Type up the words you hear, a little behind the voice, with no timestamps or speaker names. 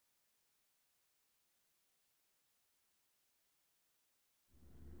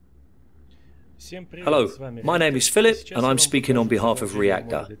Hello, my name is Philip and I'm speaking on behalf of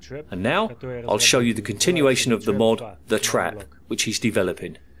Reactor. And now I'll show you the continuation of the mod The Trap, which he's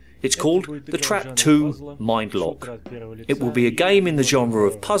developing. It's called The Trap 2 Mindlock. It will be a game in the genre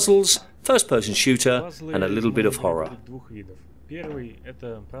of puzzles, first-person shooter and a little bit of horror.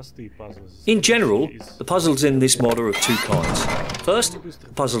 In general, the puzzles in this mod are of two kinds. First,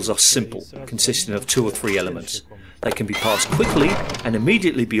 the puzzles are simple, consisting of 2 or 3 elements. They can be passed quickly, and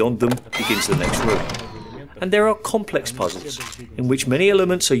immediately beyond them begins the next room. And there are complex puzzles, in which many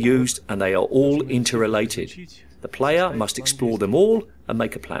elements are used and they are all interrelated. The player must explore them all and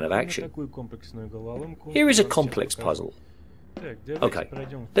make a plan of action. Here is a complex puzzle. Okay,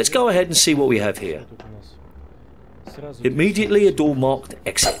 let's go ahead and see what we have here. Immediately a door marked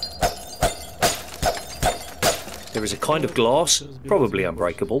exit. There is a kind of glass, probably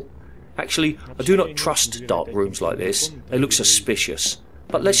unbreakable. Actually, I do not trust dark rooms like this, they look suspicious.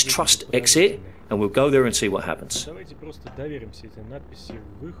 But let's trust exit and we'll go there and see what happens.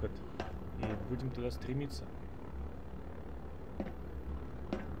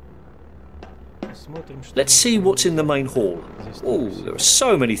 Let's see what's in the main hall. Oh, there are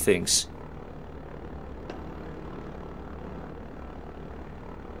so many things.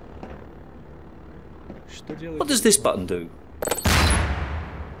 What does this button do?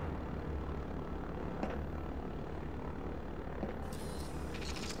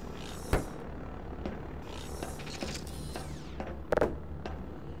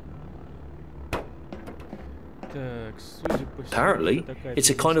 Apparently, it's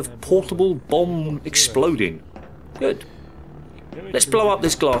a kind of portable bomb exploding. Good. Let's blow up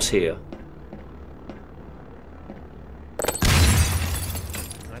this glass here.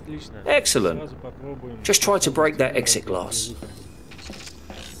 Excellent. Just try to break that exit glass.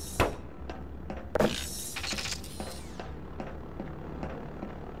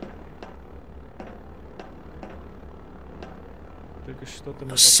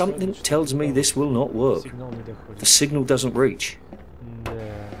 But something tells me this will not work. The signal doesn't reach.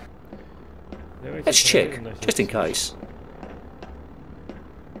 Let's check, just in case.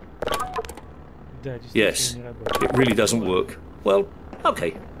 Yes, it really doesn't work. Well,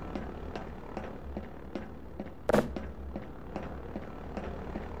 okay.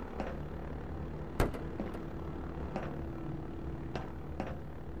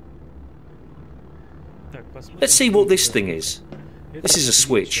 Let's see what this thing is. This is a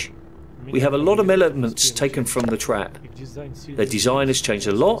switch. We have a lot of elements taken from the trap. Their design has changed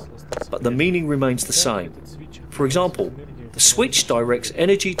a lot, but the meaning remains the same. For example, the switch directs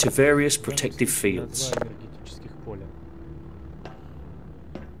energy to various protective fields.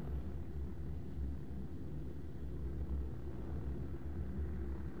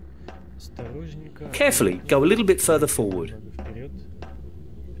 Carefully, go a little bit further forward.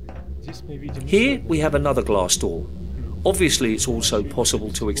 Here we have another glass door. Obviously it's also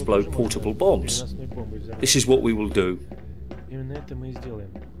possible to explode portable bombs. This is what we will do.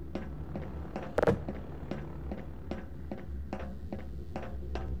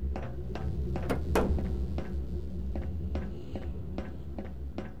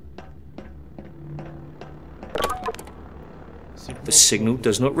 The signal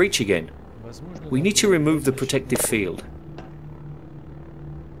does not reach again. We need to remove the protective field.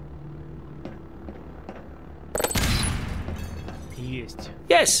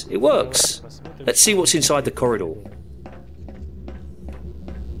 Yes, it works. Let's see what's inside the corridor.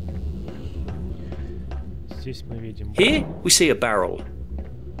 Here we see a barrel.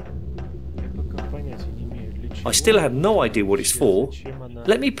 I still have no idea what it's for.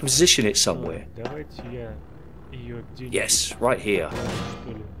 Let me position it somewhere. Yes, right here.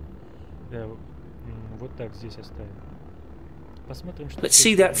 Let's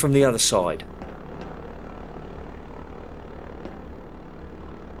see that from the other side.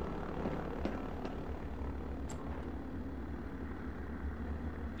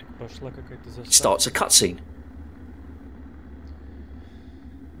 It starts a cutscene.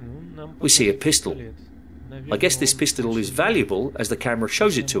 We see a pistol. I guess this pistol is valuable as the camera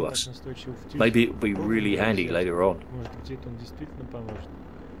shows it to us. Maybe it will be really handy later on.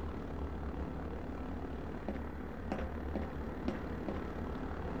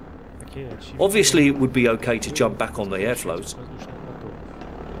 Obviously it would be okay to jump back on the airflows.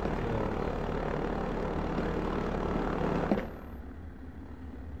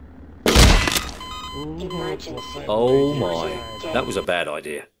 Oh my, that was a bad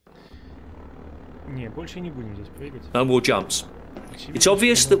idea. No more jumps. It's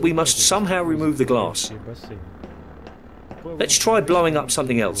obvious that we must somehow remove the glass. Let's try blowing up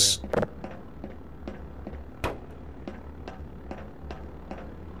something else.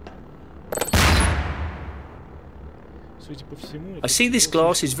 I see this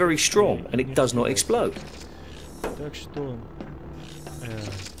glass is very strong and it does not explode. Так что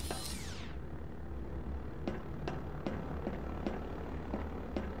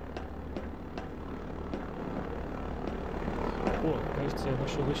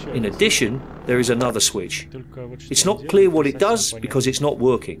In addition, there is another switch. It's not clear what it does because it's not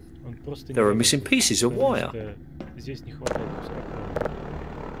working. There are missing pieces of wire.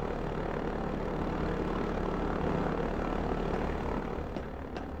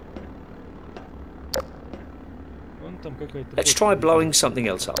 Let's try blowing something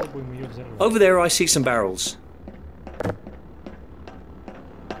else up. Over there I see some barrels.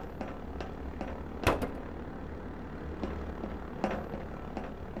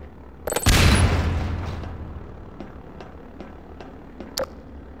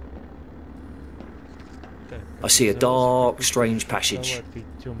 I see a dark, strange passage.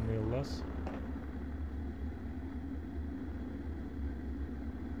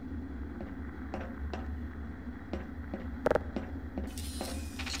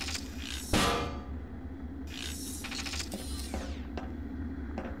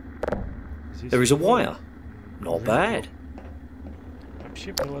 There is a wire. Not bad.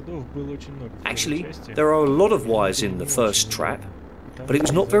 Actually, there are a lot of wires in the first trap, but it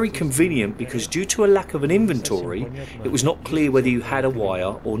was not very convenient because due to a lack of an inventory, it was not clear whether you had a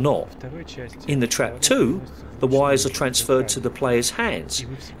wire or not. In the trap 2, the wires are transferred to the player's hands,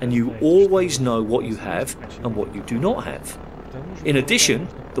 and you always know what you have and what you do not have. In addition,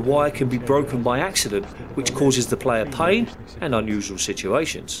 the wire can be broken by accident, which causes the player pain and unusual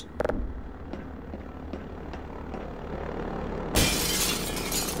situations.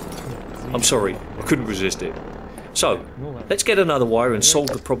 I'm sorry, I couldn't resist it. So, let's get another wire and solve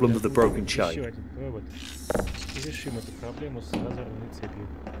the problem of the broken chain.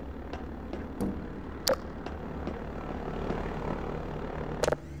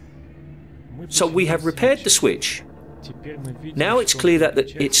 So we have repaired the switch. Now it's clear that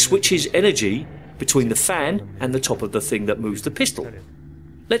it switches energy between the fan and the top of the thing that moves the pistol.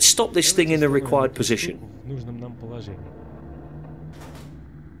 Let's stop this thing in the required position.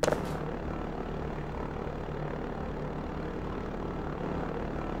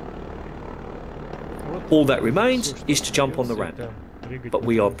 All that remains is to jump on the ramp, but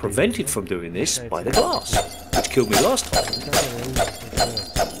we are prevented from doing this by the glass, which killed me last time.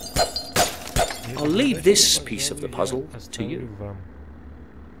 I'll leave this piece of the puzzle to you.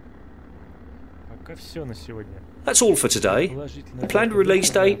 That's all for today. The planned release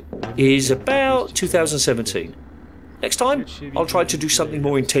date is about 2017. Next time, I'll try to do something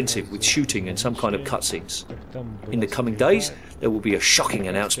more intensive with shooting and some kind of cutscenes. In the coming days, there will be a shocking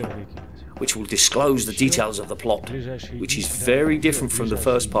announcement, which will disclose the details of the plot, which is very different from the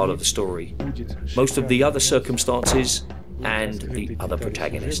first part of the story, most of the other circumstances, and the other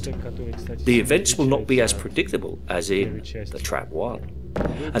protagonist. The events will not be as predictable as in the Trap 1,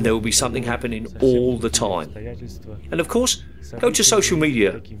 and there will be something happening all the time. And of course, go to social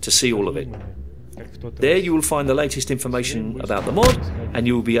media to see all of it. There you will find the latest information about the mod, and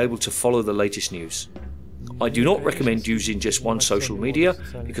you will be able to follow the latest news. I do not recommend using just one social media,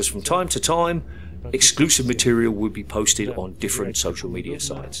 because from time to time, exclusive material will be posted on different social media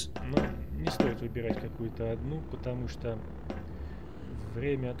sites. Не стоит выбирать какую-то одну, потому что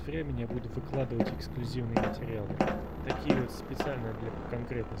время от времени я буду выкладывать эксклюзивные материалы. Такие вот специально для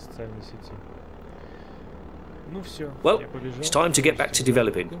конкретной социальной сети. Ну все. Well, it's time to get back to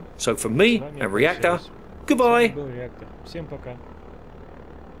developing. So from me and Reactor, goodbye. Всем пока.